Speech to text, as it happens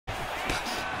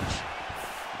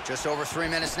Just over 3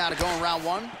 minutes now to go in round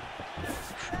one.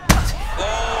 Oh,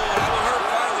 that one hurt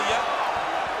finally, yep.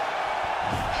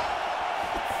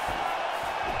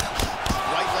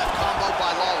 Right-left combo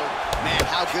by Lawler. Man,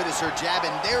 how good is her jab?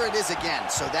 And there it is again.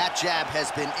 So that jab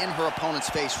has been in her opponent's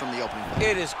face from the opening.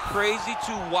 It is crazy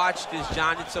to watch this,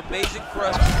 John. It's amazing for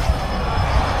us.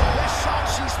 Best shot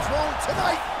she's thrown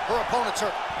tonight. Her opponent's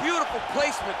hurt. Beautiful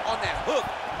placement on that hook.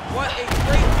 What a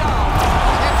great job.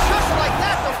 And just like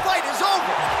that, the fight is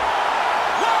over.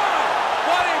 Wow,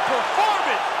 what a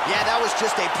performance. Yeah, that was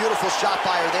just a beautiful shot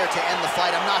by her there to end the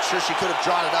fight. I'm not sure she could have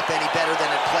drawn it up any better than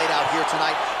it played out here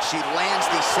tonight. She lands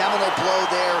the seminal blow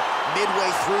there midway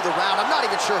through the round. I'm not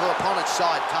even sure her opponent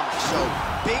saw it coming. So,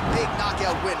 big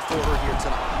knockout win for her here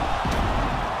tonight.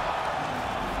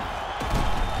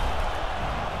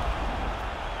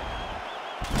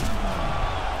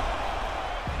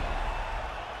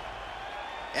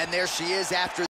 And there she is after